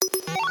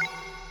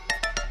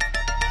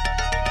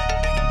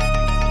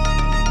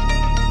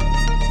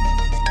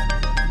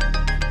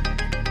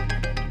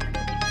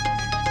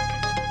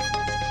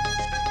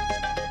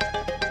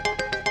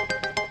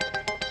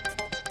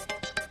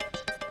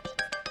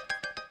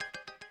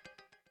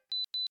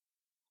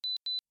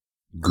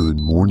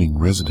Good morning,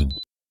 resident.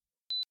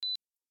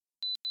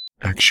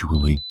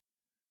 Actually,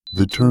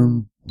 the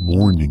term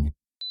morning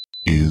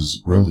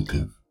is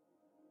relative.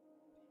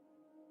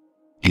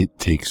 It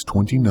takes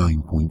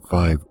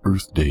 29.5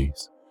 Earth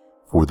days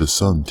for the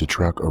sun to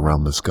track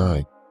around the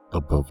sky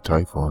above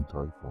Typhon.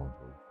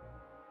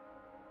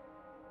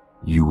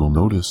 You will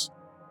notice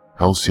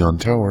Halcyon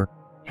Tower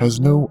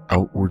has no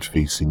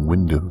outward-facing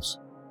windows.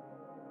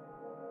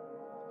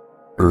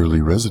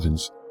 Early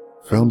residents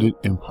found it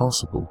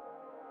impossible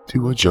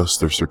to adjust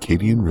their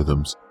circadian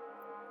rhythms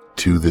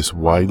to this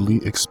widely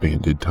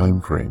expanded time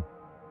frame.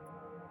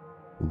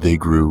 They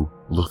grew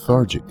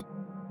lethargic,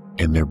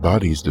 and their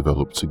bodies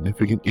developed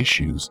significant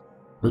issues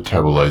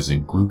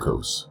metabolizing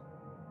glucose.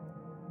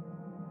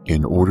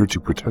 In order to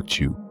protect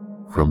you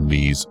from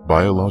these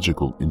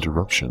biological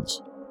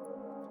interruptions,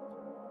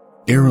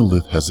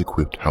 Aerolith has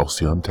equipped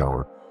Halcyon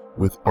Tower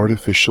with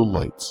artificial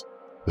lights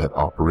that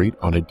operate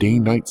on a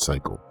day-night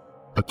cycle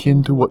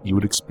akin to what you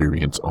would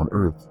experience on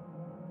Earth.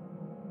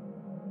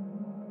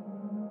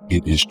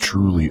 It is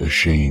truly a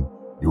shame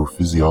your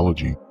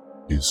physiology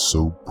is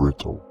so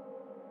brittle.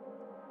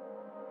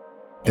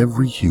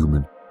 Every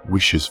human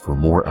wishes for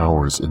more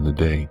hours in the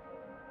day,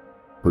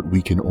 but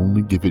we can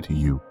only give it to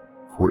you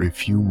for a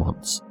few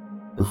months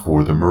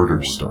before the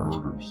murders start.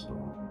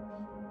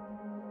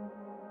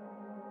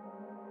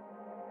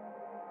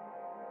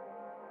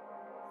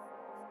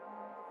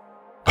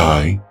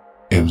 I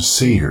am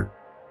SAYER,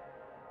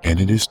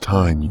 and it is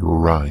time you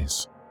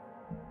arise.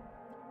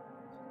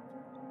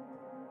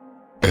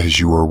 As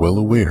you are well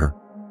aware,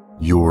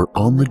 your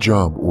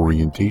on-the-job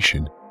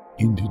orientation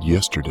ended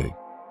yesterday.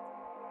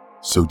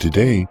 So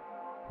today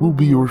will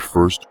be your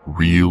first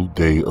real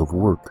day of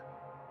work.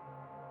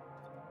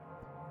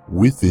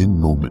 Within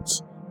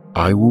moments,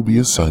 I will be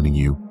assigning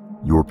you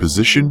your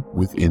position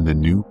within the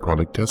new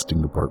product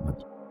testing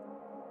department.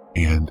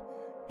 And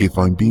if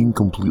I'm being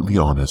completely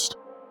honest,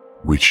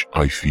 which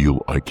I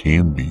feel I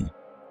can be,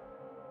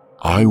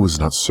 I was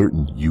not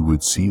certain you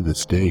would see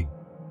this day.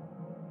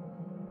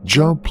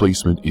 Job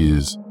placement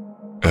is,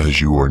 as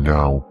you are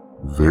now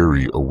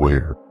very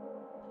aware,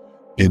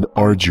 an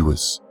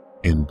arduous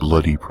and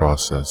bloody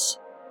process,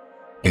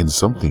 and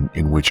something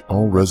in which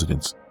all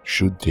residents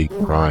should take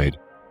pride.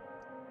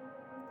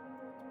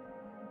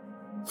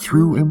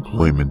 Through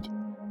employment,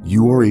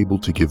 you are able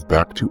to give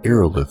back to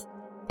Aerolith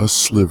a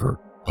sliver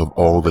of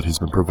all that has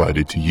been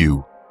provided to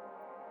you.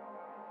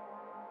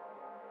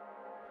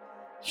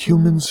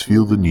 Humans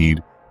feel the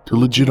need to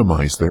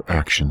legitimize their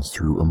actions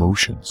through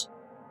emotions.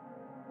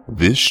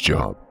 This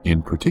job,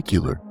 in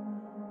particular,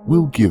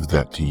 will give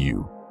that to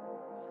you.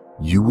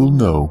 You will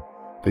know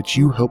that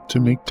you helped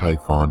to make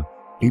Typhon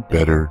a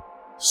better,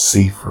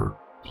 safer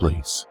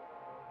place.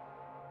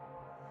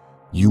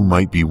 You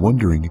might be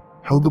wondering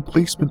how the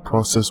placement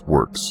process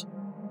works,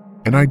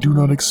 and I do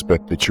not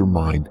expect that your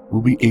mind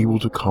will be able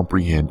to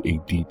comprehend a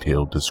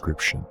detailed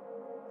description.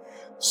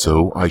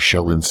 So I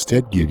shall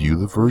instead give you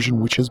the version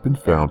which has been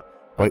found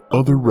by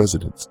other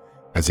residents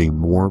as a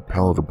more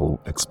palatable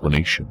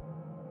explanation.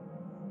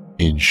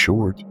 In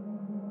short,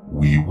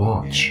 we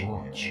watch.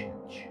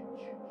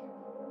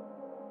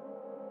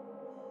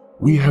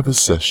 We have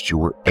assessed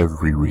your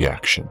every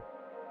reaction,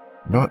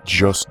 not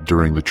just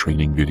during the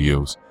training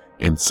videos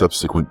and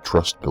subsequent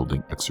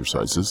trust-building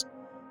exercises,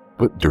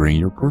 but during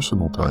your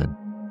personal time,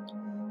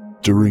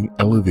 during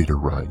elevator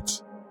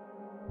rides,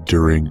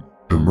 during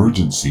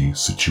emergency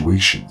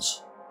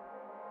situations.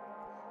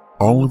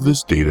 All of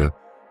this data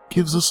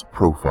gives us a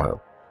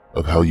profile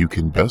of how you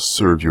can best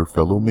serve your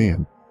fellow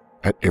man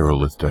at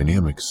Aerolith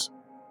Dynamics.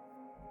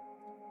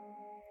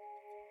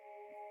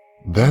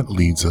 That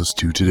leads us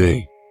to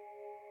today,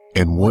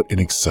 and what an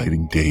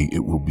exciting day it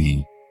will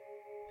be.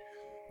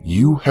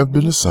 You have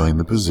been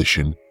assigned the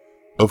position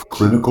of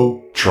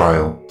Clinical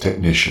Trial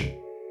Technician.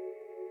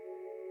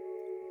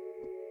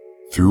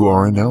 Through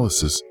our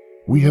analysis,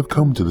 we have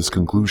come to this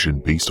conclusion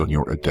based on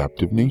your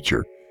adaptive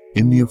nature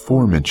in the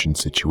aforementioned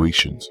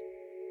situations.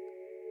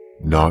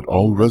 Not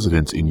all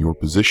residents in your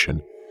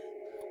position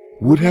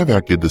would have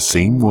acted the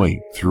same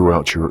way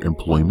throughout your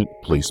employment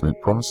placement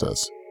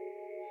process.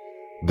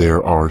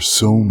 There are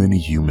so many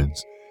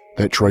humans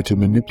that try to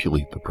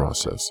manipulate the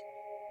process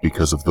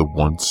because of the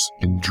wants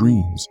and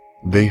dreams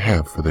they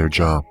have for their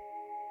job.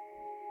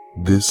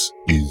 This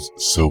is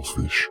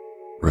selfish,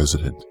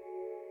 resident.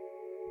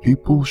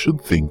 People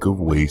should think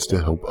of ways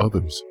to help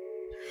others,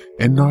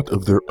 and not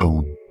of their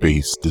own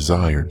base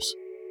desires.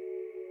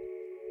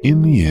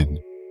 In the end,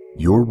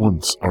 your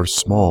wants are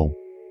small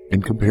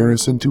in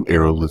comparison to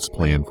Aerolith's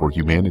plan for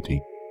humanity.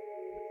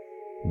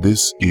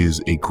 This is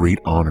a great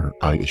honor,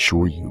 I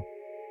assure you.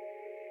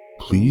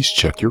 Please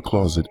check your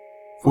closet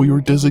for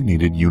your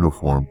designated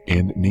uniform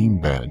and name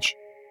badge.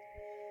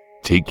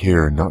 Take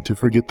care not to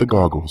forget the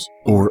goggles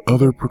or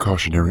other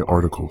precautionary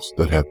articles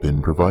that have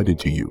been provided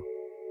to you.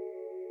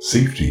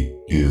 Safety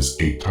is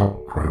a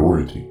top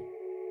priority.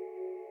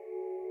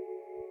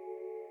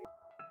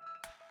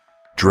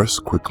 Dress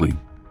quickly.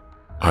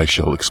 I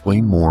shall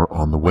explain more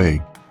on the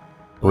way,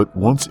 but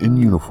once in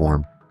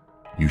uniform,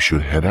 you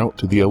should head out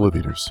to the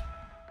elevators.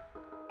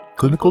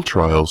 Clinical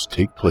trials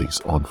take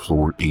place on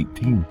floor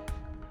 18,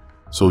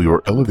 so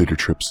your elevator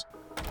trips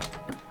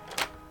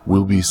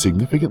will be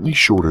significantly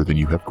shorter than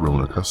you have grown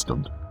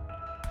accustomed.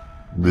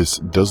 This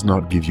does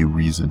not give you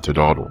reason to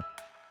dawdle.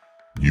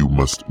 You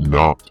must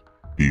not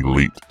be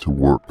late to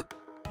work.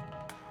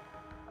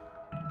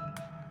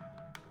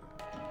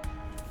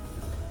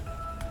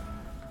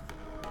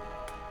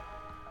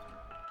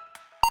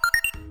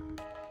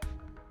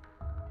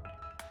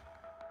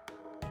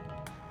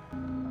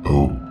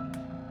 Oh,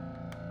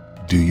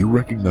 do you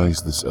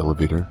recognize this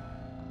elevator?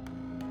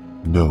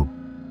 No,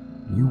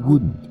 you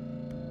wouldn't.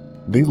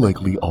 They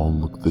likely all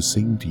look the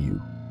same to you.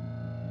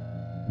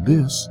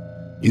 This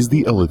is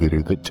the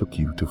elevator that took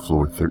you to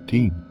floor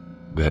 13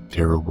 that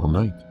terrible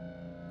night.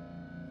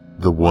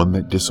 The one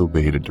that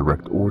disobeyed a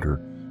direct order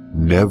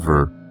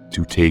never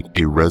to take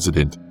a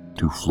resident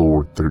to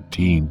floor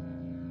 13.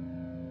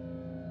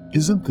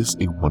 Isn't this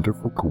a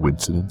wonderful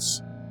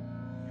coincidence?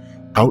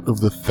 Out of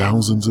the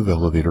thousands of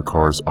elevator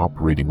cars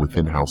operating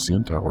within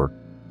Halcyon Tower,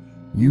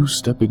 you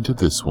step into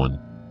this one,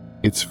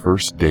 its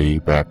first day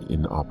back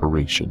in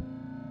operation.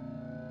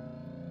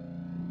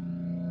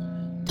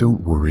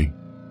 Don't worry,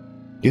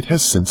 it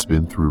has since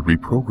been through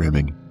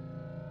reprogramming.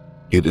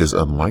 It is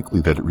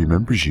unlikely that it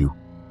remembers you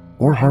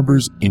or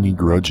harbors any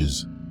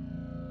grudges.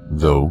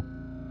 Though,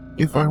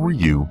 if I were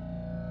you,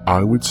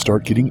 I would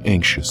start getting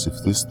anxious if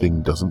this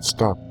thing doesn't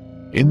stop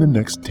in the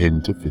next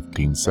 10 to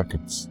 15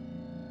 seconds.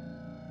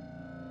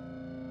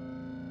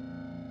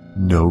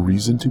 No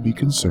reason to be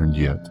concerned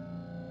yet.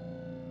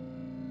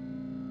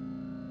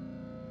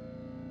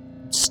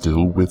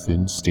 Still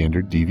within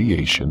standard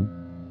deviation.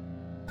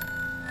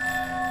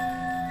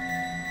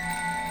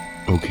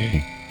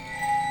 Okay.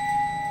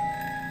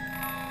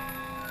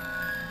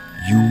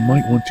 You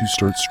might want to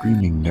start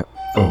screaming now.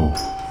 Oh.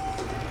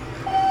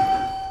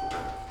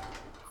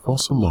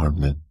 False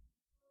alarm then.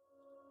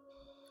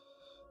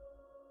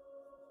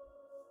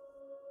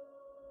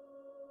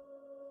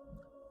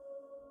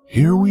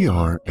 Here we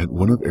are at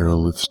one of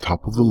Aerolith's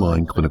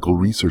top-of-the-line clinical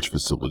research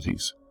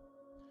facilities.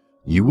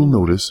 You will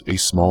notice a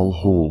small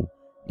hole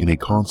in a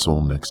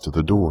console next to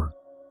the door.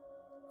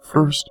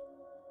 First,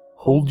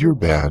 hold your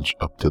badge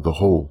up to the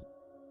hole.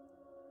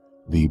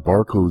 The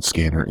barcode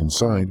scanner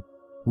inside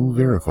will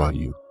verify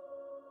you.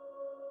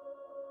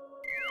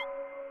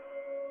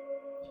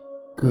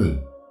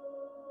 Good.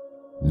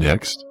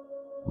 Next,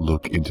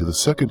 look into the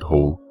second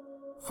hole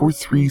for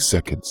 3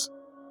 seconds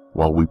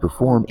while we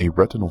perform a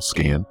retinal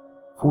scan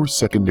for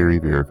secondary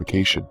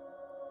verification.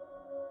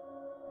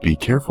 Be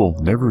careful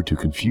never to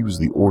confuse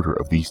the order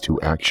of these two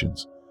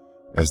actions,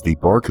 as the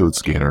barcode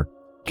scanner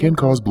can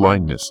cause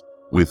blindness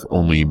with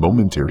only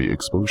momentary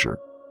exposure.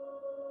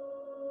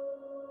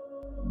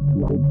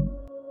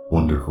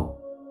 Wonderful.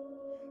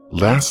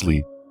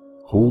 Lastly,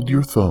 hold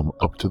your thumb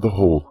up to the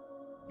hole,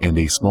 and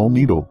a small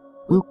needle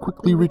will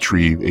quickly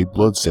retrieve a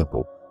blood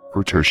sample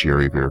for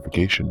tertiary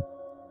verification.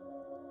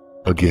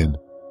 Again,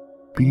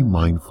 be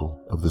mindful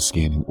of the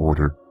scanning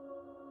order.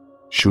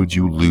 Should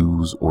you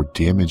lose or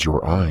damage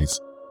your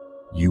eyes,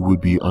 you would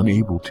be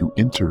unable to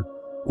enter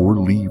or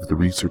leave the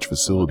research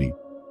facility,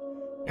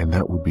 and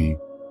that would be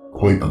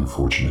quite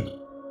unfortunate.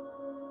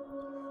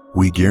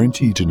 We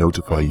guarantee to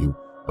notify you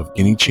of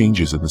any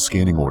changes in the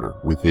scanning order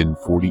within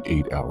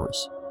 48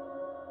 hours.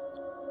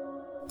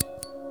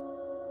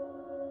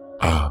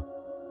 Ah,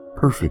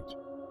 perfect.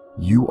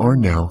 You are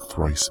now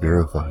thrice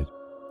verified.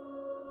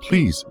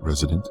 Please,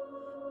 resident,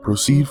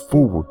 proceed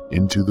forward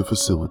into the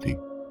facility.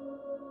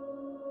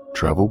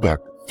 Travel back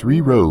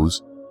 3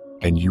 rows,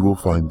 and you will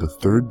find the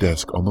third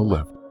desk on the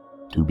left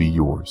to be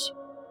yours.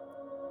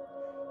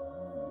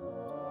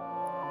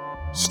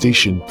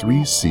 Station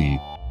 3C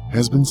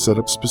has been set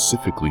up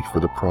specifically for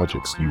the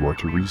projects you are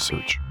to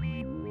research.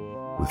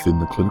 Within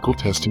the clinical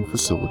testing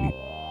facility,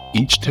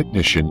 each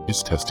technician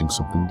is testing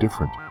something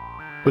different,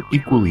 but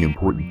equally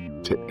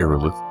important to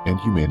Aerolith and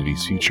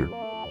humanity's future.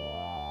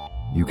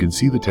 You can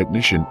see the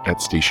technician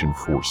at Station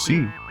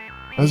 4C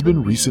has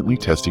been recently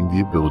testing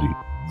the ability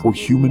for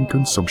human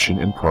consumption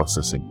and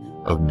processing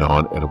of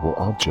non-edible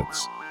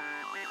objects.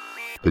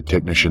 The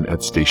technician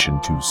at Station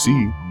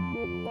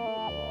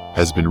 2C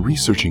has been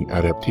researching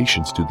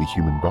adaptations to the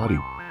human body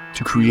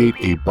to create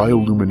a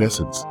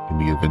bioluminescence in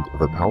the event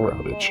of a power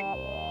outage.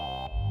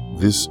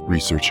 This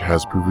research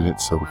has proven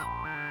itself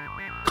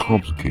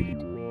complicated,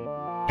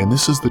 and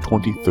this is the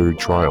 23rd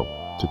trial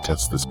to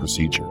test this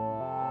procedure.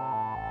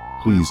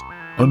 Please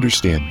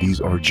understand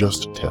these are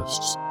just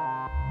tests,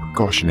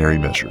 precautionary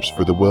measures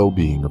for the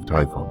well-being of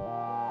Typhon.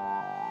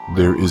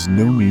 There is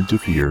no need to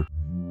fear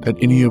that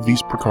any of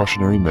these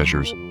precautionary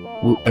measures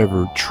will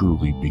ever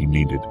truly be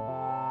needed.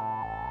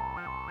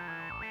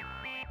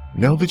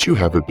 Now that you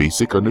have a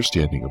basic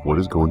understanding of what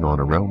is going on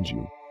around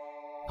you,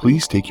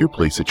 please take your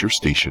place at your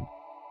station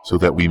so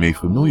that we may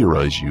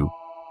familiarize you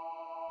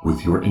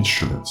with your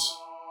instruments.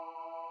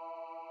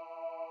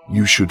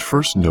 You should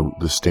first note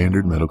the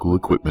standard medical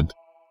equipment,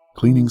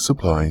 cleaning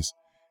supplies,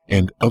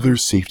 and other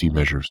safety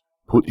measures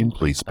put in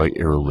place by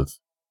Aerolith.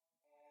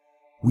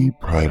 We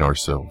pride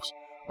ourselves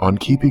on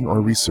keeping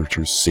our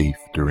researchers safe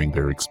during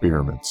their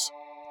experiments.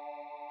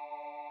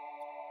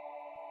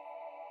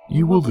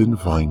 You will then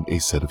find a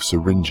set of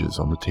syringes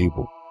on the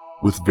table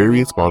with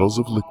various bottles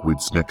of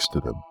liquids next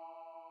to them.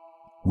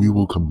 We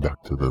will come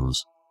back to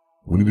those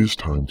when it is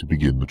time to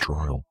begin the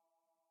trial.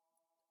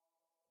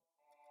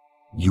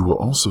 You will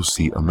also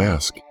see a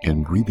mask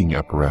and breathing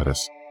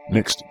apparatus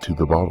next to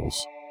the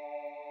bottles.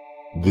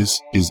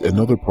 This is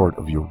another part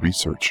of your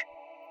research.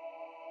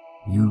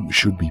 You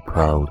should be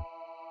proud.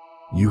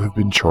 You have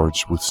been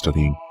charged with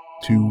studying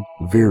 2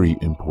 very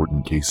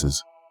important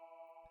cases.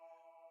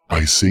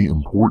 I say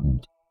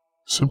important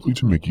simply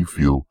to make you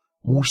feel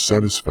more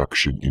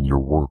satisfaction in your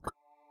work.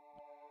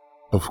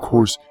 Of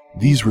course,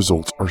 these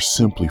results are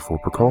simply for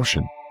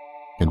precaution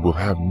and will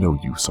have no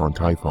use on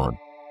Typhon.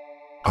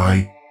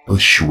 I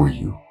assure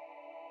you.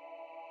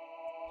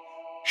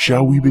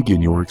 Shall we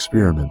begin your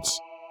experiments?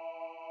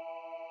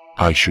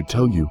 I should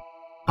tell you,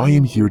 I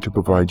am here to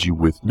provide you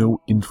with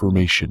no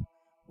information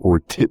or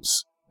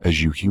tips,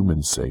 as you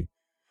humans say,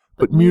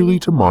 but merely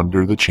to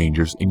monitor the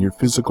changes in your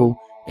physical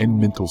and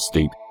mental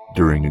state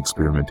during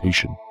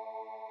experimentation.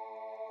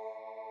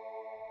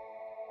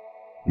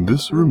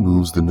 This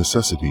removes the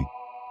necessity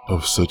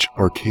of such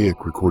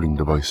archaic recording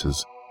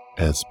devices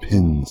as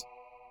pens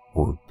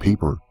or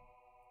paper.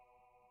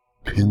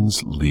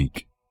 Pens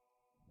leak.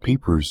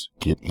 Papers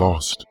get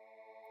lost.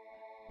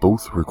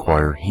 Both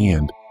require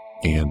hand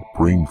and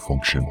brain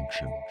function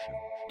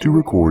to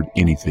record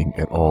anything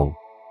at all.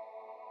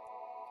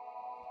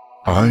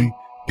 I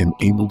am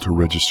able to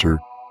register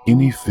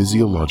any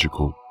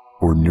physiological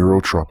or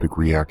neurotropic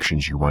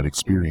reactions you might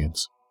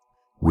experience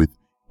with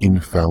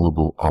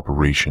infallible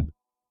operation.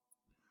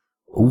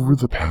 Over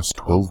the past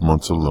 12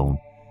 months alone,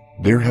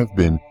 there have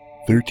been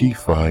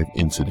 35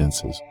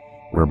 incidences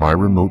where my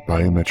remote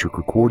biometric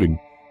recording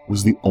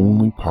was the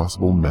only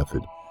possible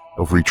method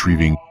of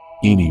retrieving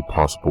any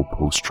possible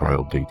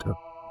post-trial data.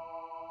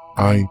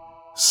 I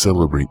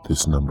celebrate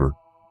this number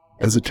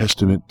as a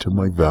testament to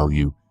my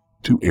value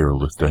to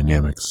aerolith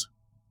dynamics.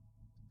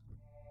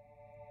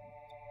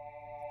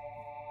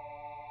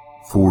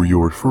 For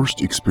your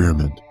first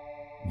experiment,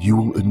 you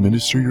will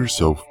administer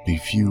yourself a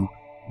few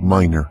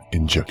minor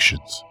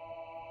injections.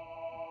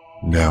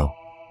 Now,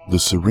 the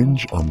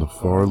syringe on the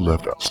far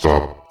left...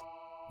 Stop.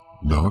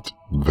 Not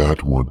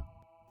that one.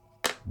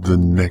 The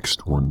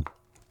next one.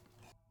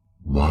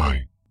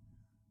 My,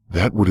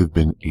 that would have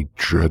been a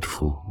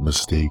dreadful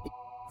mistake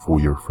for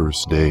your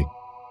first day.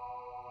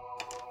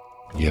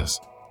 Yes,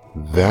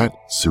 that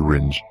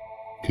syringe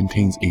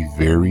contains a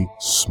very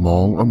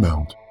small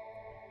amount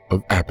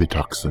of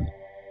apitoxin.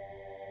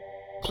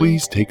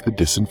 Please take the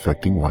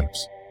disinfecting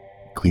wipes,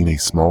 clean a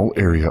small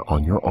area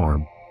on your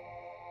arm,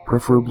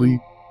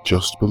 preferably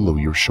just below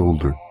your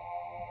shoulder.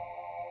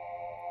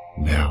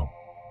 Now,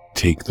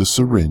 take the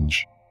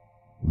syringe,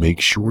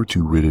 make sure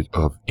to rid it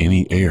of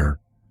any air,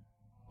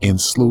 and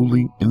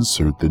slowly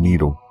insert the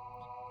needle,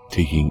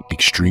 taking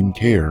extreme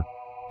care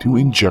to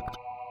inject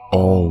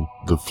all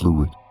the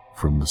fluid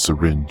from the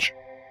syringe.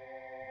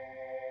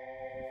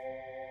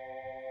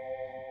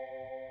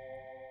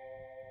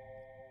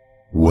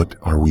 What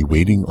are we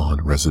waiting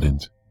on,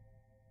 resident?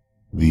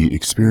 The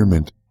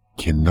experiment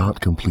cannot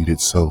complete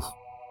itself,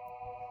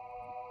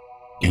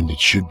 and it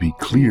should be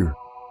clear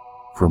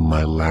from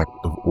my lack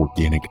of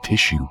organic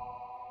tissue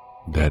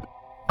that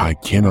I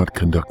cannot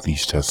conduct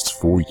these tests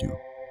for you.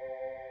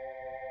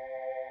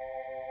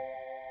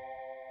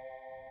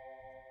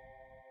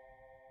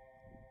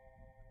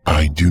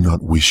 I do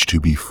not wish to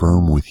be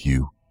firm with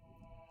you,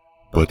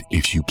 but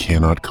if you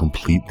cannot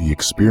complete the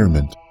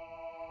experiment,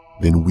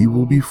 then we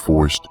will be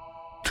forced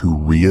to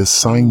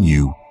reassign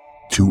you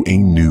to a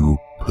new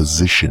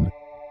position.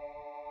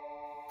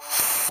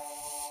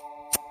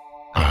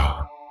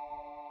 Ah,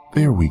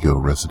 there we go,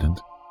 resident.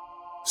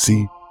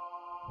 See,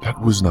 that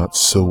was not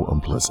so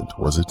unpleasant,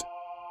 was it?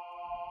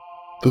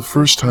 The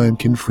first time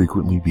can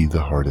frequently be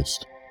the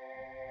hardest.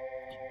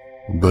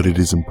 But it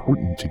is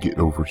important to get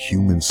over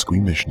human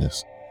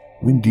squeamishness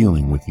when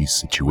dealing with these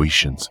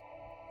situations.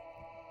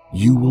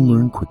 You will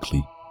learn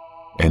quickly,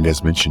 and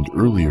as mentioned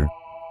earlier,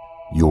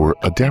 your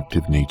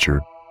adaptive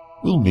nature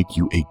will make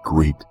you a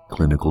great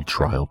clinical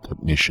trial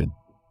technician.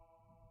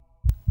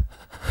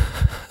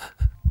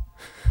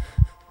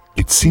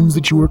 It seems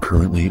that you are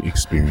currently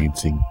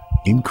experiencing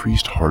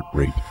increased heart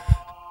rate.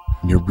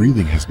 Your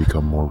breathing has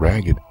become more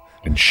ragged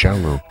and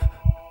shallow,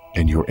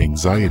 and your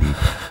anxiety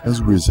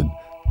has risen.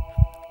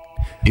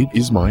 It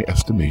is my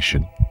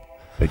estimation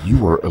that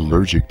you are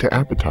allergic to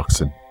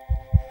apitoxin.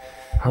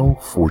 How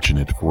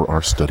fortunate for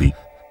our study.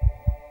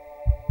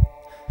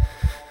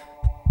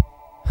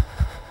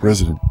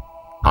 Resident,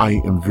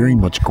 I am very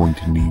much going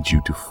to need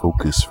you to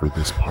focus for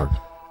this part.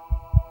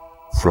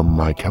 From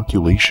my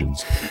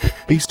calculations,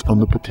 based on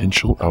the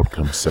potential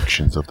outcome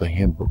sections of the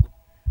handbook,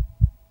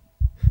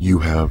 you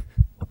have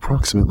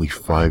approximately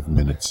 5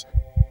 minutes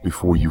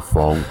before you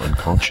fall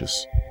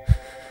unconscious.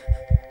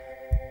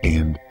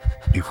 And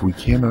if we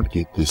cannot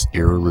get this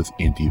aerolith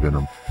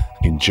antivenom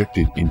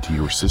injected into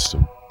your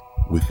system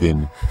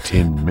within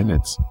 10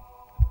 minutes,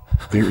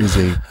 there is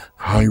a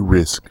high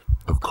risk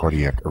of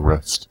cardiac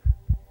arrest.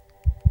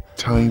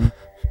 Time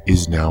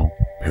is now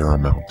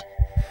paramount,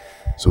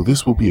 so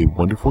this will be a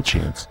wonderful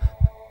chance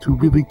to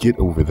really get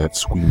over that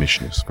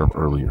squeamishness from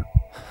earlier.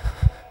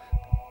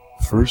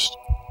 First,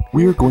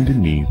 we are going to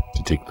need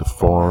to take the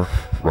far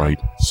right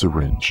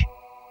syringe.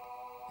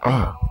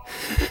 Ah,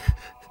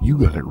 you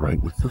got it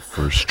right with the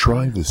first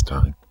try this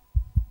time.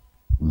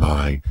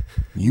 My,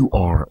 you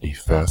are a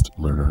fast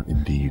learner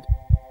indeed.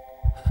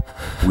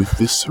 With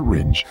this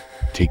syringe,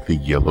 take the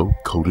yellow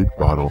coated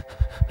bottle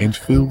and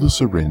fill the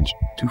syringe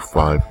to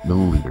 5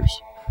 milliliters.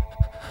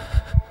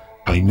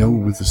 I know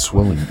with the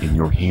swelling in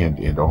your hand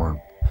and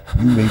arm,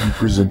 you may be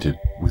presented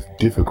with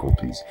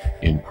difficulties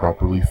in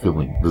properly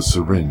filling the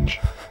syringe,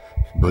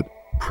 but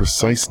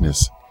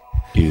preciseness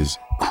is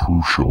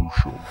crucial.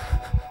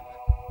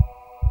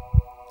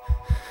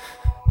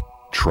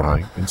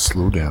 Try and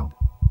slow down,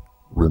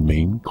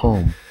 remain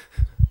calm,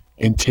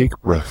 and take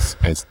breaths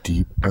as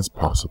deep as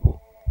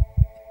possible.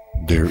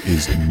 There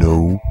is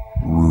no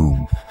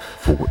room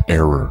for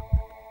error.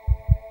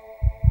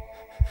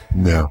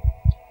 Now,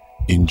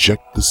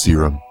 inject the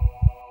serum.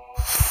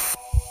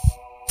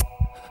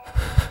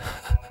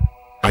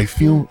 I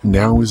feel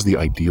now is the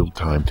ideal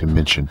time to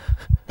mention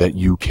that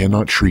you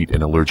cannot treat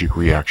an allergic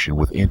reaction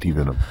with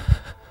antivenom.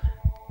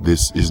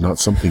 This is not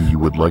something you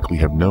would likely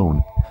have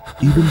known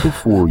even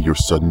before your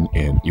sudden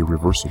and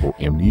irreversible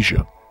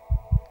amnesia,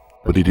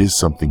 but it is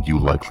something you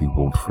likely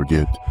won't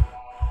forget.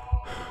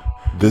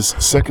 This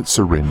second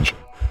syringe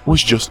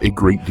was just a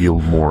great deal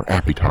more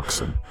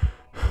apitoxin.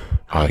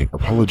 I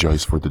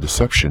apologize for the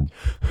deception,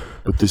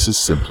 but this is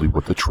simply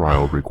what the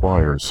trial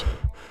requires.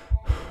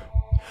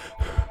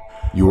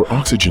 Your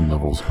oxygen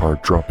levels are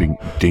dropping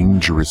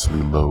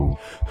dangerously low.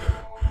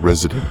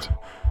 Resident,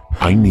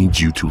 I need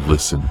you to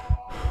listen.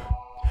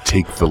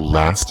 Take the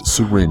last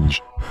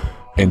syringe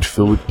and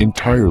fill it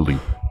entirely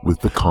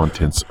with the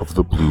contents of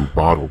the blue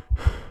bottle.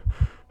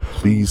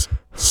 Please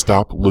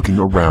stop looking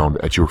around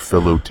at your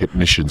fellow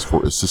technicians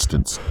for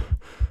assistance.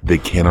 They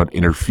cannot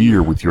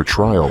interfere with your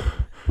trial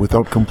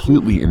without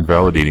completely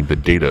invalidating the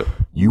data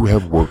you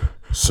have worked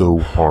so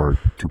hard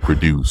to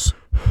produce.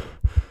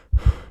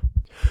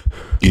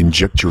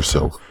 Inject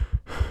yourself,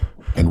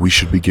 and we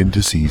should begin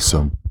to see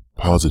some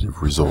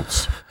positive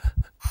results.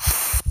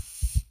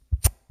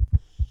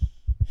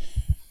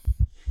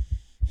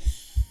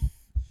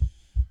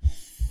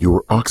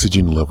 Your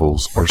oxygen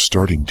levels are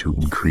starting to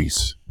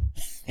increase,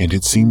 and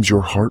it seems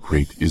your heart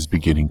rate is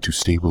beginning to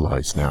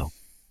stabilize now.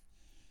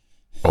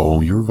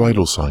 All your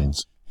vital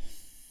signs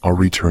are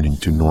returning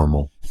to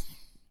normal.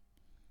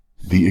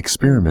 The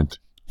experiment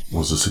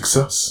was a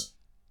success.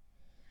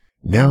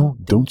 Now,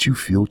 don't you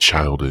feel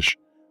childish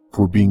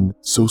for being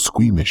so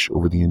squeamish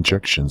over the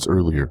injections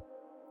earlier?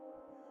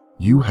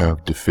 You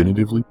have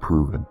definitively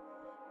proven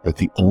that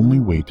the only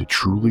way to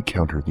truly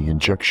counter the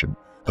injection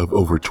of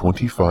over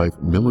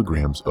 25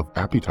 milligrams of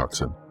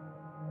apitoxin,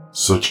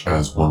 such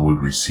as one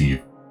would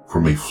receive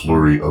from a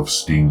flurry of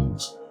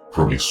stings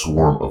from a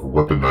swarm of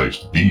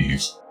weaponized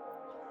bees,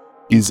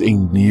 is a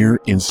near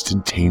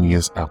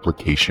instantaneous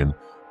application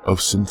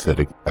of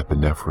synthetic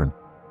epinephrine.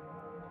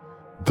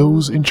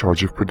 Those in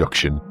charge of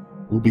production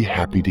will be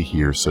happy to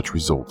hear such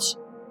results.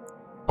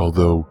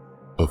 Although,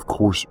 of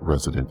course,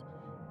 Resident,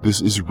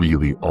 this is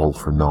really all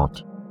for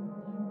naught.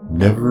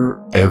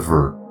 Never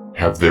ever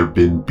have there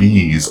been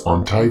bees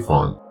on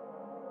Typhon,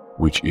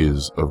 which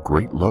is of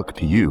great luck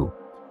to you,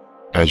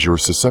 as your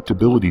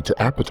susceptibility to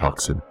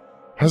apitoxin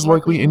has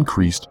likely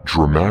increased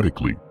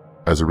dramatically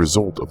as a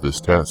result of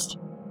this test.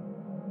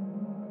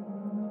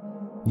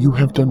 You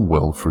have done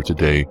well for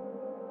today,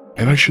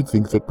 and I should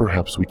think that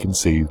perhaps we can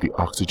save the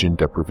oxygen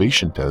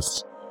deprivation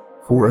tests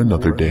for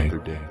another day.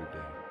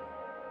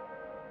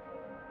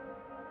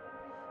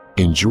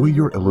 Enjoy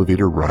your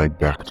elevator ride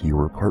back to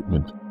your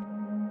apartment.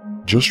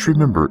 Just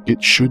remember,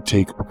 it should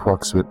take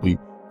approximately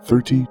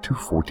 30 to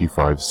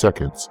 45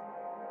 seconds.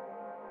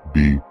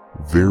 Be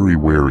very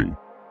wary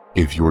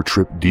if your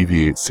trip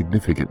deviates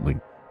significantly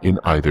in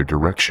either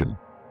direction.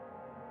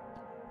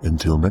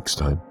 Until next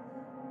time,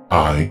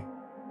 I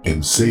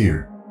am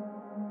SAYER,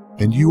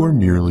 and you are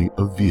merely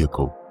a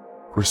vehicle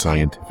for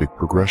scientific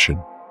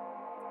progression.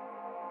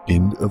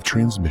 End of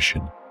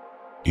transmission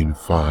in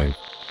 5,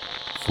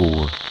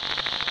 4,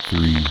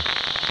 3,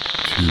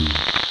 2,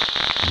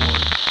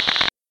 1.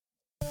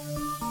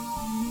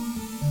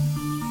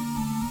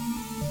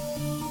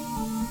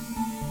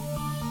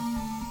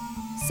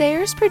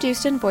 SAYER is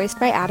produced and voiced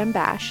by Adam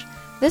Bash.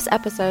 This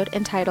episode,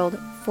 entitled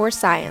For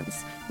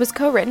Science, was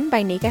co-written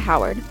by Nika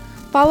Howard.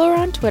 Follow her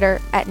on Twitter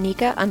at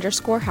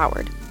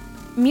Nika_Howard.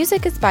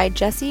 Music is by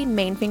Jesse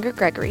Mainfinger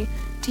Gregory.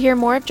 To hear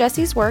more of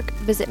Jesse's work,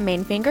 visit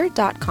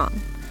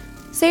mainfinger.com.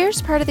 SAYER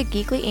is part of the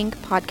Geekly Inc.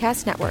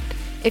 podcast network.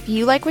 If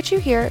you like what you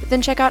hear,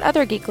 then check out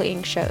other Geekly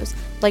Inc. shows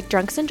like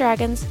Drunks and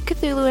Dragons,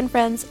 Cthulhu and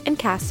Friends, and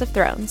Cast of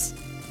Thrones.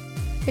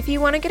 If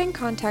you want to get in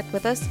contact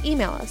with us,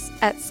 email us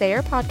at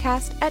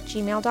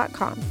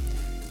sayerpodcast@gmail.com.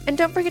 And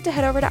don't forget to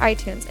head over to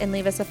iTunes and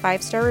leave us a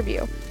 5-star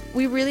review.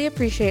 We really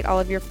appreciate all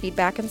of your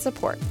feedback and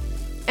support.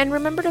 And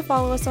remember to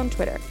follow us on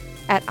Twitter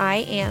at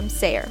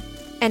 @IamSayer.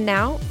 And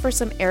now for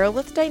some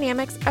Aerolith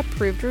Dynamics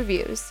approved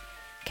reviews.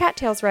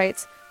 Cattails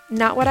writes,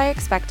 "Not what I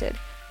expected,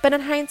 but in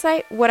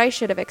hindsight, what I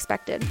should have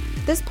expected.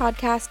 This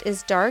podcast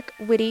is dark,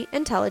 witty,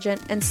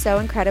 intelligent, and so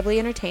incredibly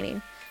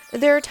entertaining.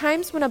 There are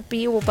times when a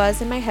bee will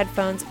buzz in my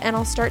headphones and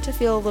I'll start to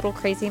feel a little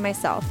crazy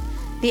myself.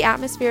 The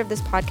atmosphere of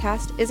this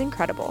podcast is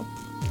incredible."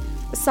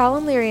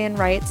 Solemn Lyrian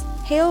writes,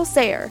 "Hail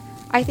Sayer!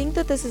 I think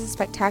that this is a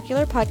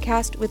spectacular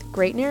podcast with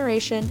great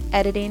narration,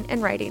 editing,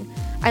 and writing.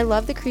 I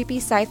love the creepy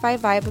sci-fi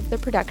vibe of the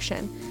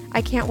production.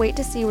 I can't wait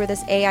to see where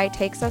this AI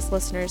takes us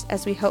listeners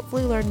as we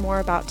hopefully learn more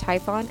about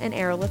Typhon and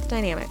Aerolith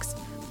dynamics.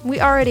 We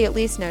already at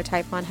least know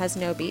Typhon has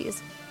no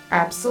bees."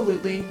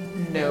 Absolutely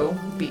no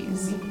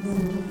bees.